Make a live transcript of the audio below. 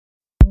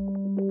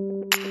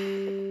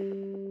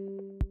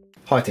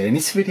Hi there, in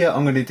this video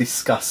I'm going to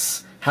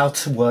discuss how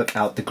to work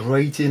out the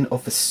gradient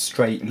of a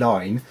straight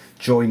line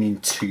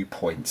joining 2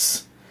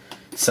 points.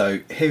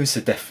 So here's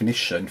a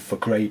definition for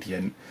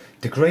gradient.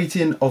 The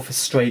gradient of a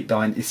straight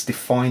line is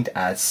defined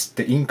as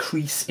the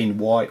increase in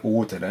y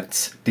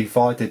ordinate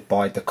divided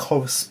by the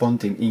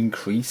corresponding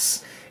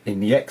increase in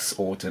the x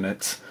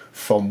ordinate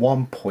from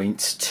one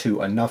point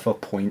to another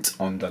point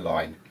on the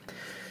line.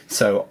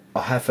 So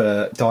I have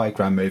a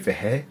diagram over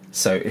here.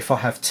 So if I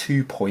have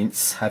 2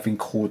 points having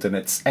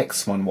coordinates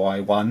x1,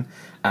 y1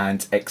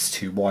 and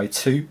x2,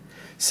 y2,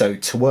 so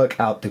to work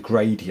out the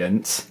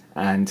gradient,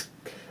 and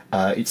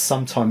it's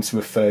sometimes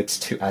referred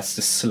to as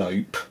the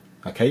slope,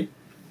 okay?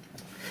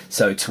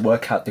 So to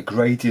work out the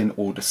gradient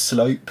or the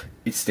slope,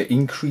 it's the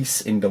increase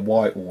in the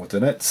y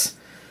ordinates.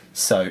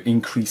 So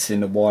increase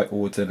in the y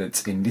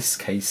ordinate in this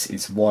case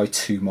is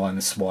y2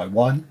 minus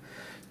y1,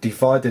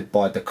 divided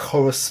by the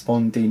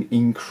corresponding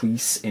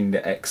increase in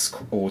the x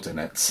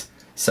coordinates.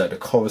 So the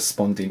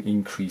corresponding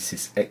increase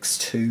is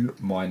x2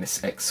 minus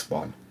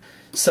x1.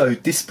 So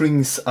this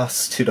brings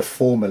us to the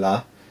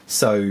formula.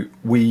 So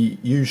we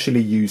usually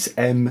use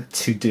m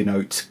to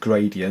denote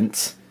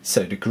gradient.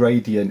 So the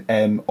gradient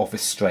m of a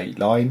straight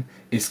line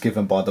is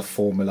given by the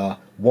formula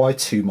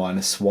y2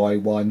 minus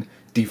y1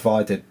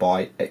 divided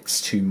by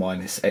x2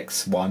 minus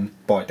x1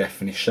 by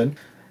definition.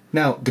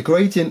 Now, the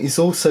gradient is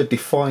also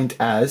defined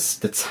as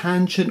the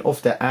tangent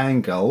of the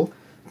angle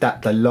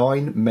that the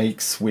line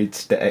makes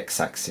with the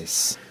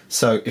x-axis.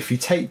 So if you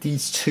take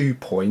these 2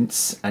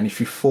 points and if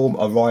you form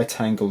a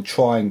right-angled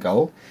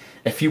triangle,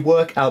 if you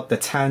work out the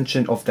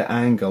tangent of the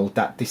angle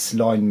that this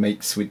line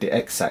makes with the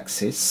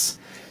x-axis,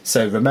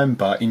 so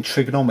remember in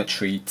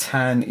trigonometry,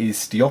 tan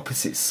is the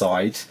opposite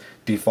side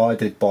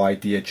divided by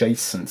the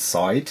adjacent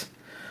side.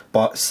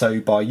 So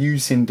by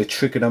using the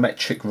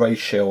trigonometric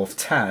ratio of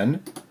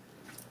tan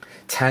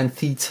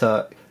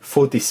theta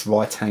for this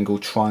right angle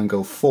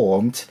triangle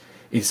formed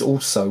is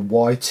also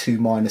y2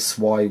 minus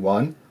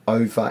y1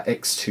 over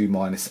x2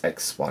 minus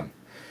x1.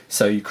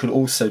 So you could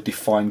also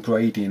define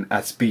gradient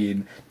as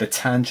being the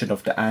tangent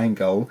of the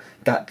angle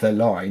that the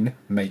line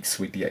makes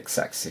with the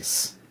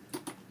x-axis.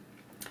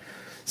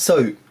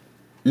 So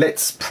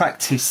let's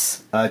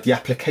practice the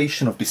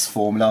application of this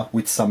formula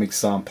with some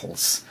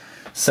examples.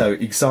 So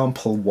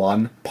example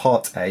 1,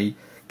 part A,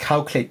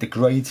 calculate the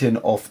gradient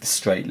of the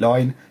straight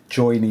line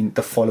joining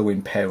the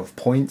following pair of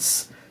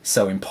points.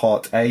 So in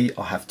part A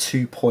I have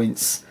 2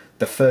 points.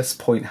 The first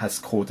point has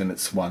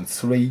coordinates 1,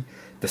 3.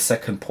 The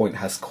second point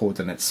has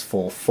coordinates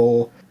 4,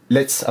 4.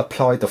 Let's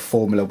apply the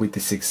formula with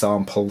this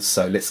example.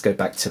 So let's go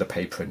back to the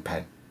paper and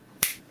pen.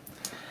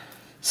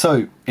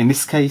 So in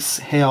this case,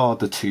 here are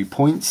the 2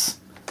 points.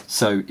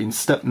 So in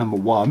step number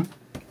 1,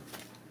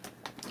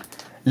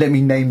 let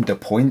me name the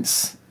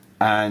points.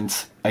 And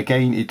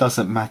again, it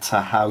doesn't matter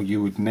how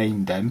you would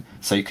name them.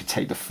 So you could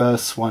take the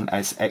first one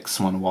as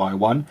x1,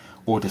 y1,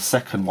 or the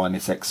second one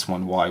is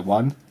x1,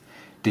 y1.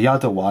 The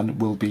other one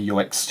will be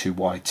your x2,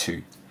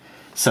 y2.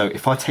 So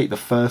if I take the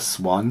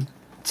first one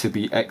to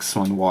be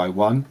x1,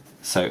 y1,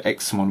 so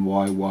x1,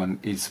 y1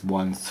 is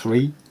 1,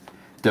 3.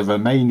 The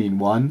remaining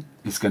one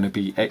is going to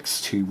be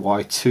x2,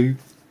 y2,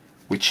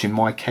 which in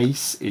my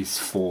case is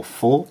 4,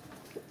 4.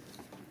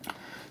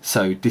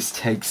 So this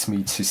takes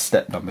me to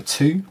step number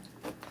 2.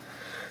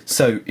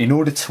 So in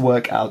order to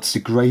work out the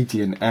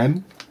gradient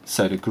m,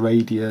 so the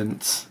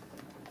gradient,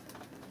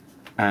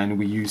 and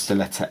we use the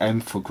letter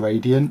m for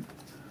gradient,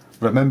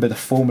 remember the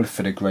formula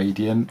for the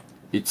gradient,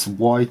 it's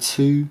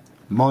y2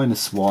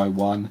 minus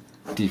y1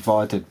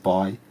 divided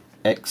by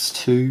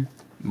x2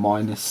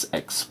 minus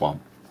x1.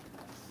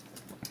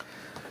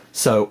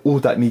 So all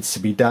that needs to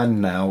be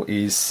done now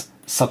is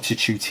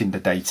substituting the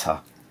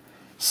data.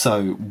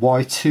 So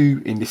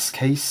y2 in this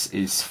case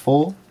is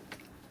 4,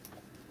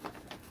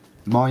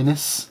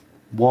 minus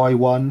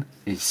y1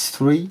 is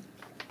 3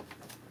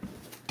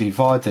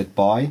 divided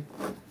by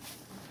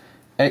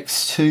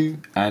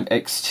x2, and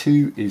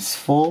x2 is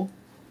 4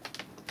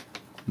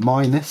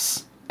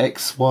 minus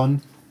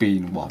x1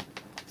 being 1.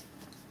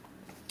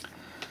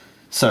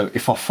 So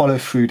if I follow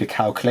through the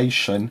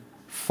calculation,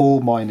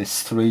 4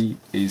 minus 3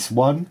 is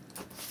 1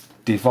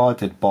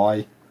 divided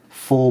by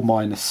 4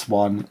 minus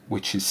 1,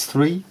 which is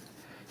 3.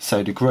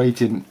 So the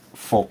gradient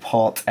for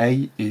part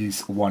A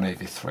is 1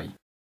 over 3.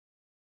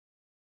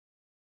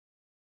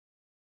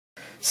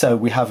 So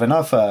we have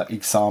another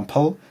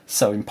example.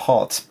 So in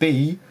part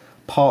B,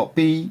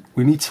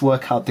 we need to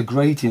work out the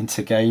gradient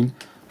again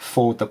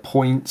for the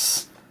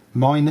points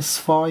minus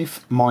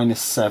 5,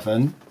 minus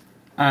 7,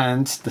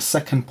 and the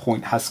second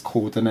point has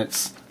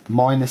coordinates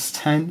minus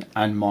 10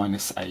 and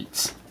minus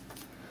 8.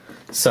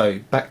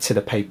 So back to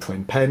the paper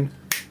and pen.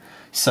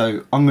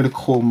 So I'm going to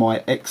call my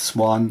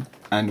x1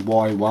 and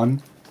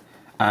y1,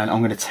 and I'm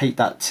going to take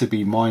that to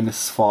be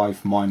minus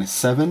 5, minus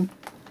 7.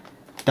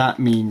 That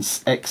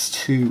means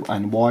x2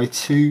 and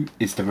y2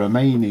 is the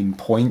remaining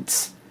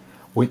point,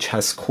 which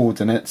has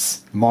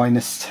coordinates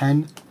minus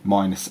 10,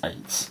 minus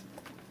 8.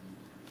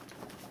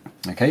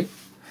 Okay,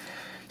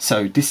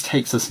 so this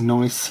takes us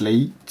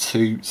nicely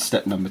to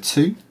step number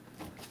 2.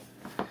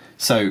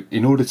 So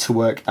in order to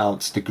work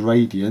out the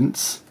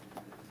gradient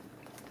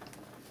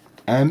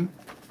m,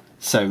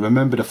 so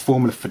remember the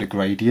formula for the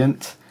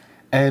gradient.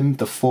 M,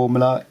 the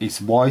formula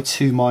is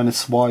y2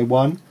 minus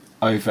y1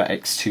 over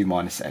x2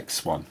 minus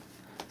x1.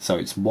 So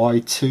it's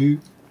y2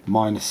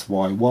 minus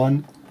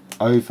y1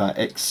 over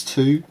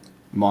x2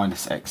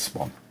 minus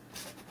x1.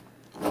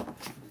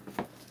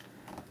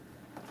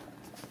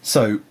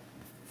 So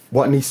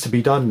what needs to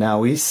be done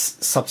now is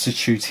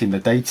substitute in the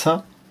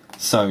data.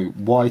 So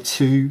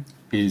y2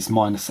 is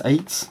minus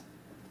 8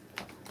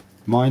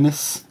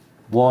 minus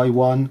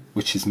y1,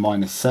 which is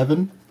minus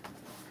 7,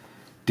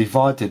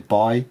 divided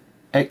by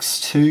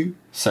x2,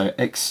 so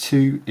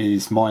x2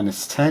 is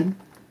minus 10,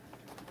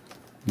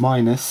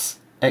 minus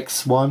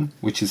x1,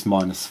 which is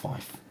minus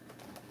 5.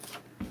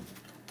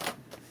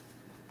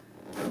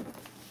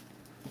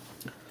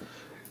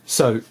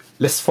 So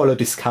let's follow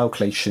this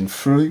calculation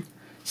through.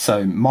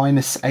 So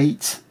minus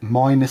 8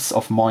 minus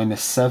of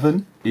minus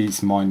 7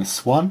 is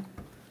minus 1,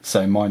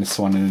 so minus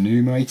 1 in the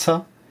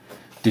numerator,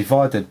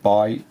 divided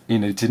by, in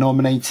the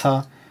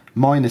denominator,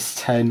 minus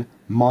 10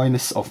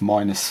 minus of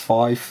minus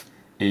 5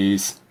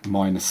 is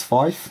minus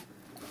 5.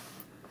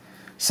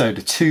 So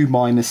the two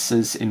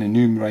minuses in the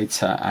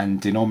numerator and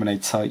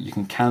denominator, you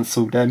can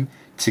cancel them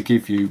to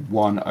give you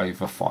 1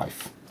 over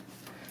 5.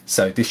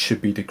 So this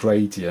should be the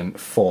gradient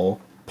for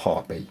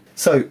part B.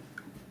 So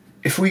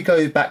if we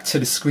go back to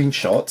the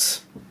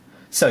screenshots,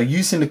 so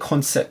using the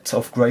concept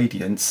of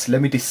gradients,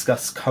 let me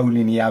discuss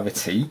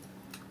collinearity.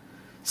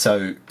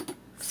 So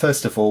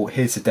first of all,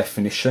 here's a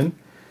definition.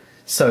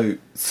 So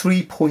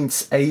 3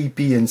 points A,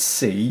 B and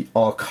C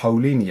are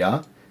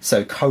collinear.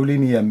 So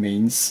collinear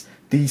means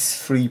these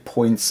 3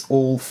 points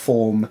all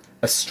form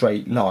a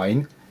straight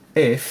line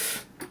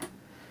if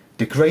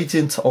the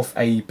gradient of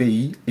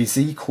AB is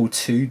equal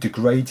to the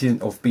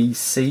gradient of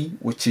BC,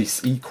 which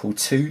is equal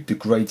to the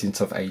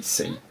gradient of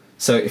AC.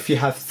 So if you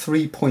have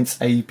 3 points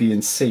A, B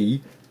and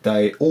C,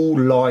 they all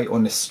lie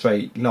on a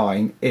straight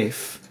line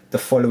if the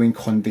following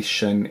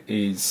condition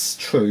is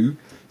true.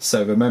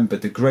 So remember,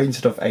 the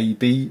gradient of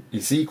AB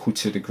is equal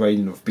to the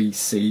gradient of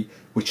BC,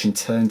 which in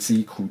turn is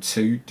equal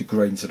to the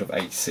gradient of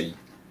AC.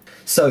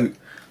 So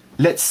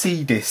let's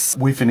see this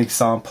with an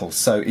example.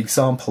 So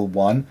example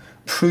 1,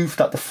 prove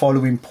that the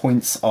following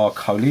points are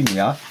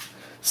collinear.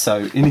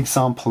 So in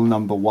example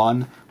number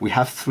 1, we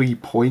have 3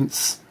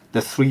 points.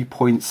 The 3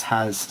 points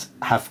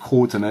have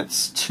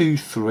coordinates 2,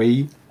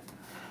 3,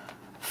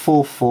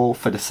 4, 4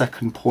 for the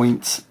second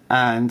point,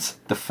 and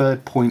the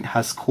third point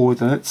has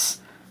coordinates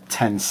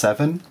 10,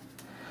 7.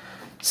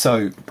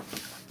 So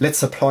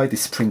let's apply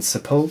this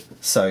principle.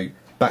 So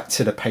back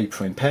to the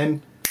paper and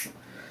pen.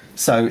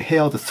 So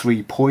here are the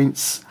 3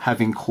 points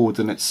having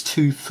coordinates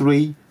 2,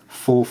 3,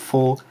 4,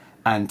 4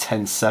 and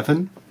 10,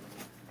 7.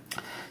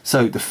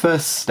 So the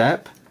first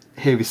step,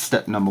 here is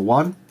step number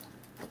 1.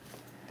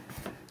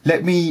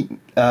 Let me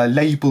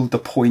label the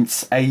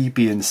points A,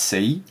 B and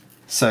C.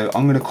 So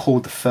I'm going to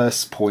call the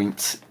first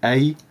point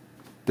A,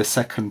 the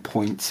second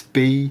point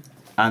B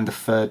and the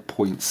third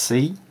point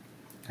C.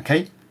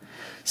 Okay,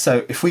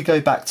 so if we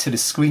go back to the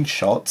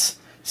screenshot,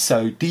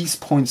 so these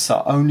points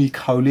are only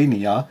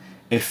collinear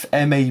if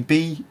MAB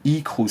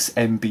equals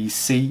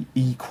MBC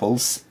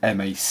equals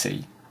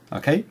MAC.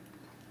 Okay,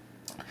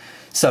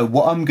 so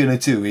what I'm going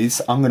to do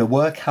is I'm going to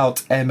work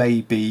out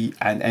MAB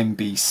and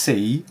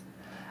MBC,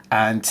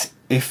 and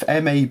if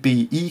MAB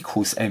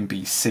equals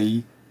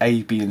MBC,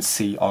 A, B and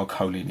C are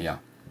collinear.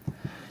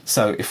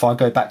 So if I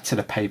go back to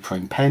the paper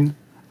and pen,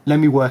 let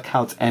me work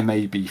out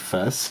MAB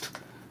first.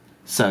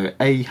 So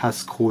A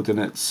has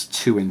coordinates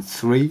 2 and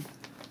 3.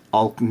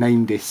 I'll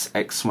name this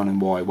x1 and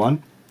y1.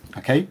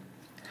 Okay.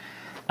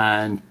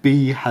 And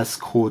B has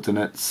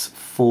coordinates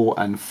 4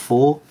 and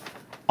 4.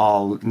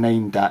 I'll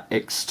name that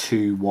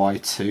x2,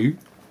 y2.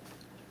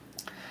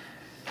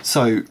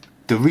 So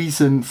the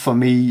reason for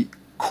me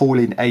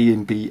calling A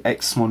and B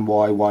x1,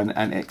 y1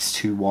 and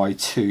x2,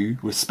 y2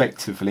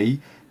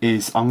 respectively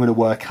is I'm going to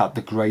work out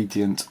the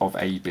gradient of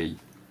AB.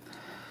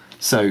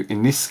 So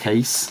in this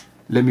case,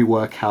 let me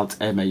work out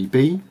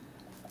MAB.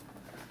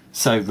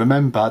 So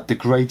remember the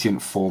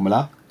gradient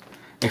formula.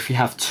 If you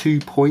have 2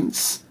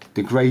 points,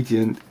 the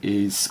gradient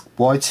is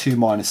y2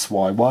 minus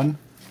y1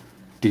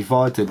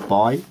 divided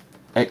by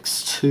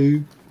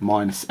x2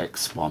 minus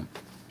x1.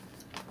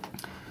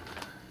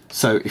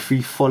 So if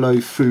we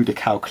follow through the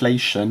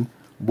calculation,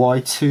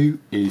 y2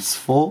 is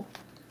 4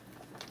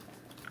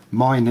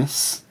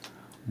 minus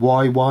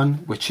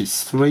y1, which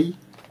is 3,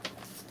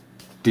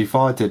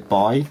 divided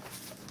by,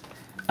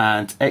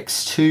 and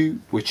x2,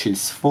 which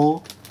is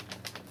 4,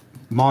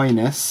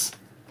 minus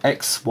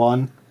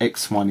x1,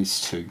 x1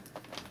 is 2.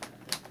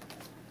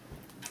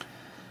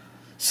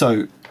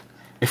 So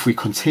if we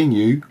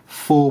continue,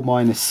 4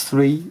 minus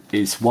 3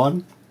 is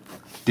 1,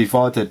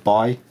 divided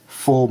by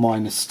 4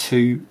 minus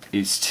 2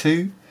 is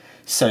 2,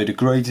 so the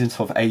gradient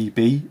of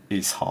AB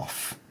is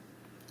half.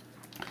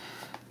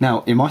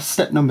 Now in my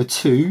step number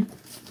 2,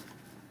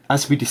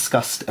 as we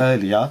discussed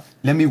earlier,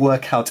 let me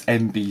work out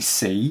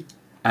MBC,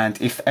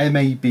 and if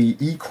MAB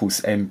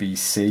equals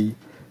MBC,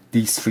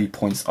 these 3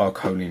 points are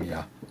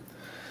collinear.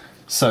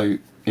 So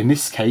in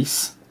this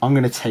case, I'm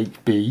going to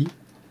take B,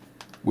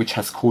 which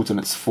has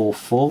coordinates 4,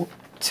 4,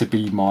 to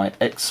be my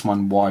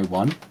x1,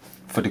 y1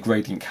 for the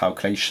gradient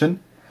calculation.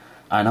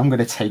 And I'm going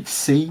to take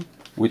C,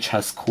 which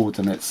has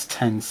coordinates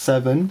 10,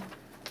 7,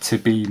 to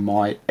be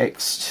my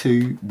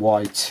x2,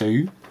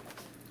 y2.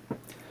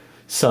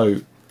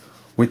 So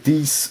with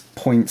these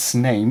points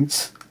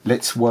named,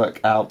 let's work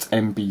out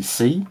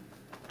MBC.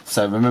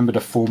 So remember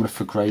the formula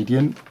for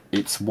gradient,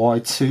 it's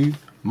y2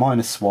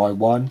 minus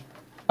y1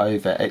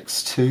 over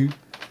x2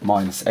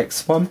 minus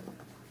x1.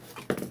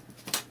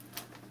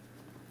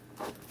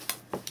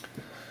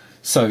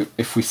 So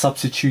if we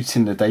substitute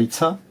in the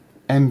data,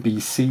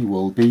 MBC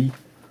will be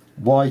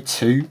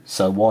y2,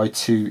 so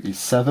y2 is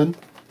 7,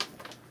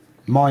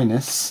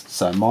 minus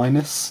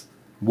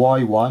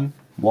y1,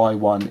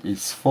 y1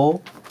 is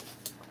 4,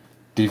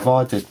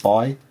 divided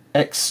by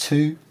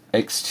x2,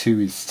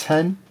 x2 is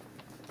 10,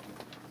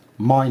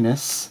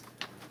 minus,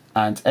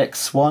 and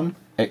x1,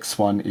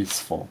 x1 is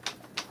 4.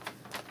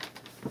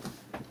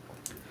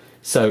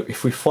 So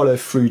if we follow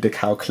through the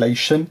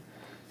calculation,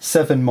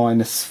 7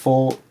 minus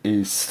 4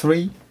 is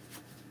 3,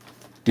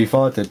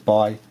 divided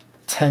by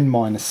 10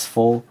 minus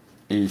 4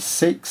 is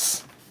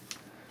 6,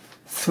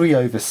 3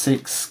 over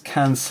 6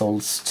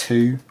 cancels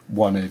to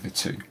 1 over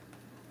 2.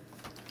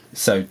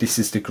 So this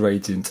is the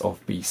gradient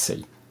of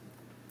BC.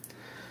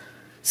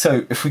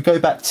 So if we go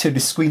back to the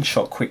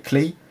screenshot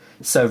quickly,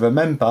 so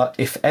remember,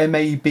 if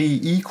MAB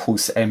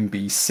equals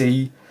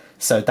MBC,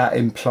 so that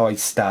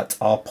implies that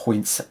our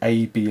points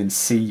A, B and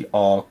C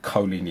are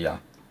collinear.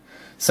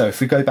 So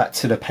if we go back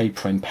to the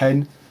paper and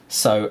pen,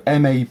 so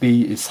MAB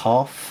is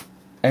half,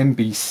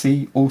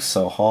 MBC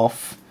also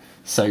half,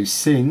 so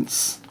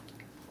since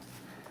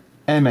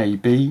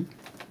MAB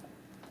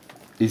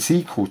is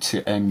equal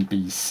to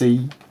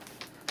MBC,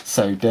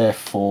 so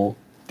therefore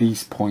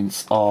these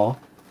points are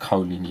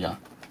collinear,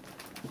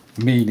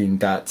 meaning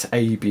that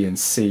A, B and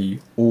C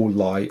all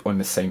lie on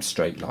the same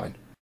straight line.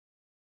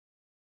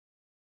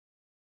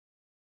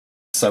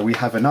 So we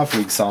have another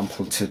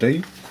example to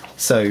do.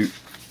 So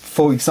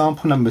for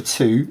example number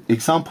 2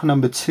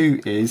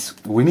 is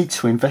we need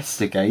to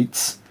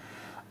investigate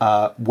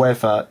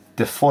whether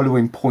the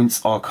following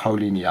points are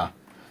collinear.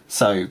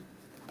 So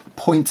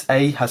point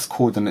A has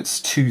coordinates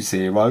 2,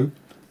 0,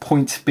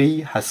 point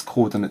B has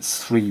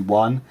coordinates 3,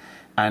 1,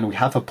 and we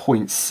have a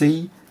point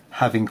C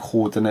having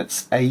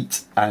coordinates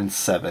 8 and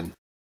 7.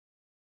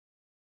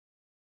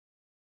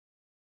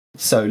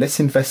 So let's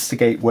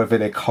investigate whether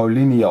they're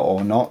collinear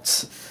or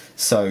not.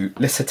 So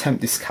let's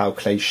attempt this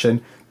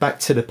calculation. Back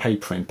to the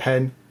paper and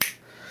pen.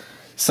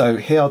 So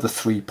here are the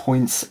 3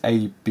 points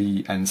A,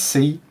 B and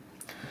C.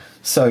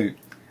 So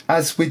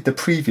as with the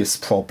previous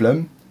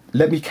problem,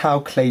 let me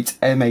calculate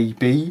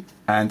MAB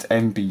and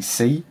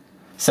MBC.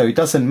 So it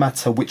doesn't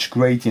matter which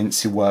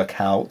gradients you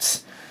work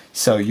out.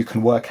 So you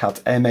can work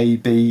out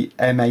MAB,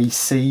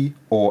 MAC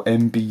or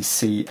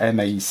MBC,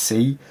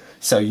 MAC.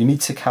 So you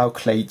need to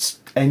calculate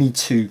any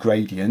 2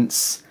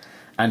 gradients.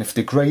 And if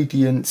the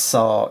gradients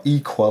are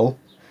equal,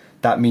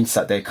 that means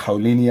that they're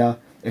collinear.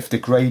 If the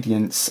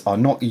gradients are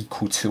not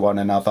equal to one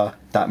another,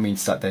 that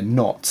means that they're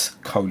not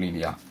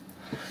collinear.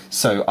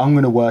 So I'm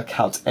going to work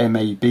out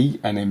MAB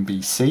and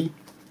MBC.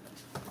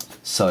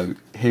 So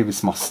here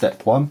is my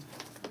step 1.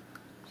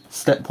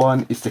 Step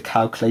 1 is the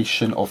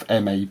calculation of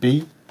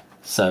MAB.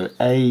 So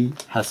A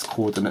has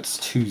coordinates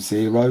 2,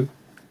 0.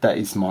 That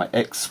is my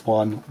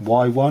x1,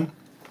 y1.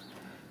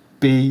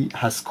 B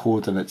has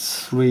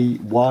coordinates 3,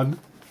 1.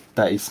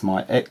 That is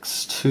my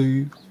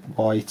x2,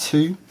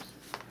 y2.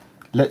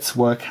 Let's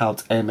work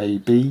out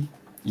MAB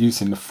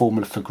using the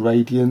formula for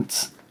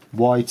gradient,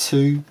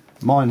 y2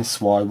 minus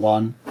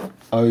y1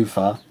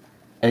 over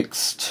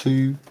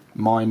x2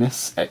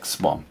 minus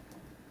x1.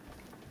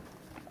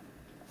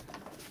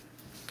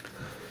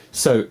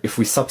 So if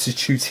we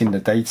substitute in the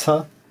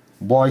data,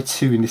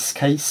 y2 in this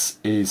case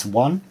is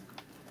 1,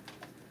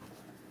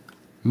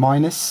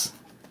 minus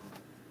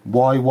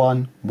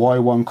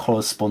y1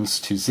 corresponds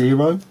to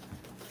 0,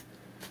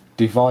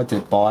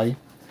 divided by,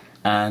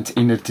 and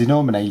in the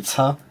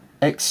denominator,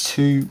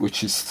 x2,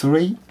 which is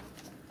 3,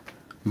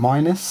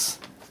 minus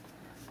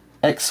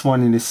x1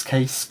 in this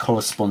case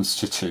corresponds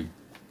to 2.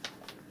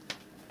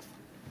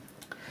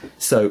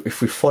 So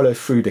if we follow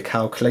through the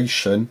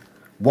calculation,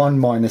 1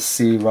 minus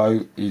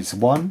 0 is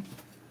 1,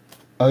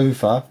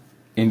 over,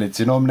 in the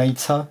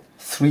denominator,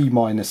 3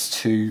 minus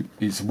 2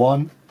 is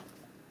 1,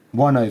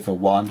 1 over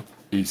 1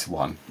 is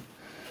 1.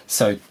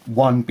 So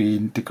 1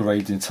 being the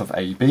gradient of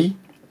AB.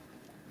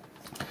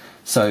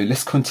 So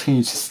let's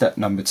continue to step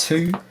number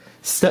 2.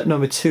 Step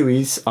number 2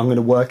 is I'm going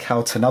to work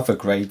out another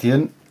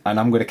gradient and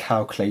I'm going to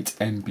calculate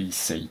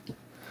MBC.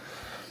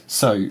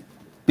 So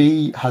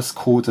B has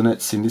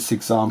coordinates in this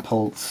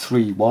example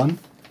 3, 1.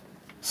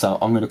 So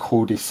I'm going to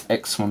call this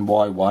x1,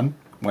 y1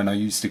 when I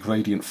use the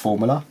gradient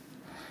formula.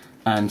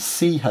 And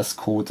C has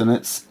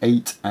coordinates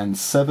 8 and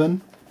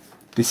 7.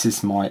 This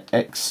is my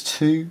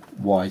x2,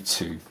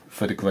 y2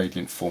 for the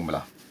gradient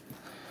formula.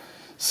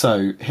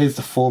 So here's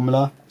the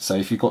formula. So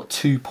if you've got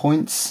 2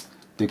 points,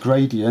 the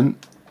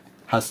gradient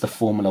has the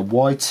formula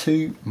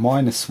y2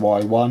 minus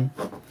y1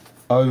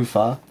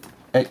 over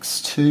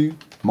x2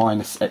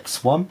 minus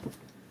x1.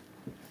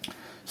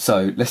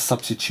 So let's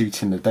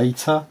substitute in the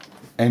data.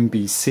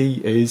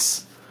 MBC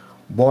is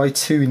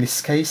y2 in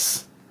this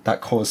case, that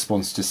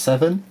corresponds to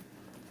 7,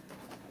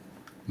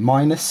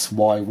 minus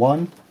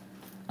y1,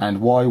 and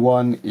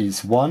y1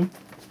 is 1,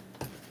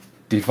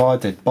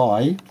 divided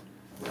by,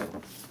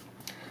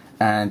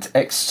 and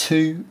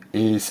x2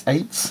 is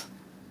 8,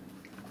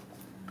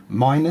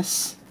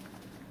 minus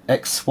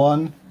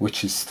x1,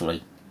 which is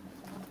 3.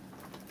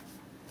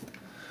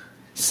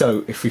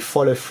 So if we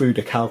follow through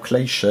the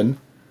calculation,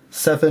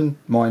 7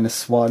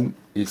 minus 1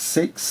 is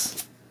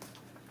 6,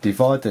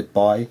 divided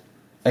by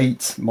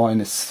 8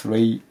 minus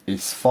 3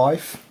 is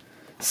 5.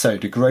 So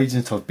the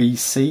gradient of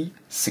BC,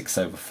 6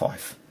 over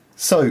 5.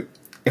 So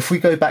if we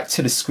go back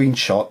to the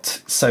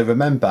screenshot, so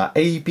remember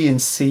A, B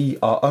and C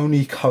are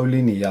only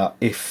collinear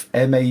if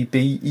MAB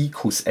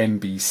equals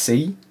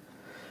MBC.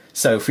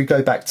 So if we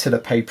go back to the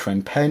paper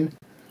and pen,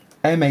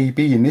 MAB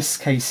in this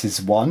case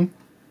is 1,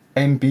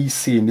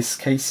 MBC in this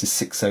case is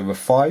 6 over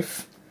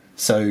 5.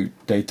 So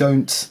they're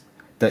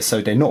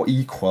not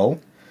equal.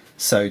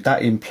 So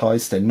that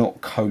implies they're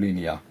not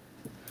collinear.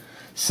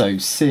 So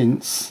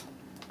since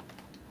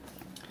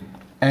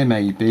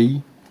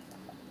MAB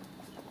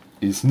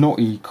is not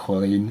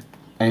equaling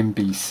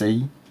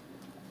MBC,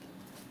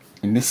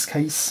 in this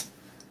case,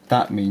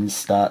 that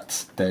means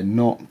that they're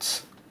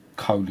not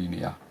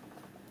collinear.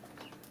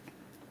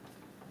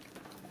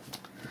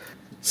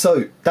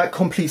 So that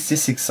completes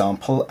this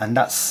example, and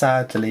that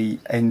sadly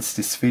ends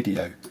this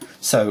video.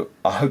 So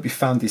I hope you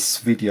found this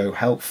video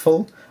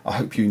helpful. I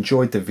hope you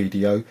enjoyed the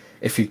video.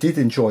 If you did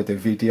enjoy the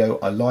video,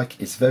 a like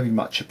is very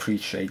much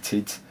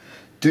appreciated.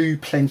 Do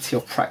plenty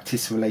of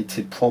practice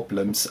related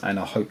problems, and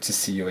I hope to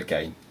see you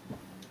again.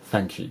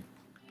 Thank you.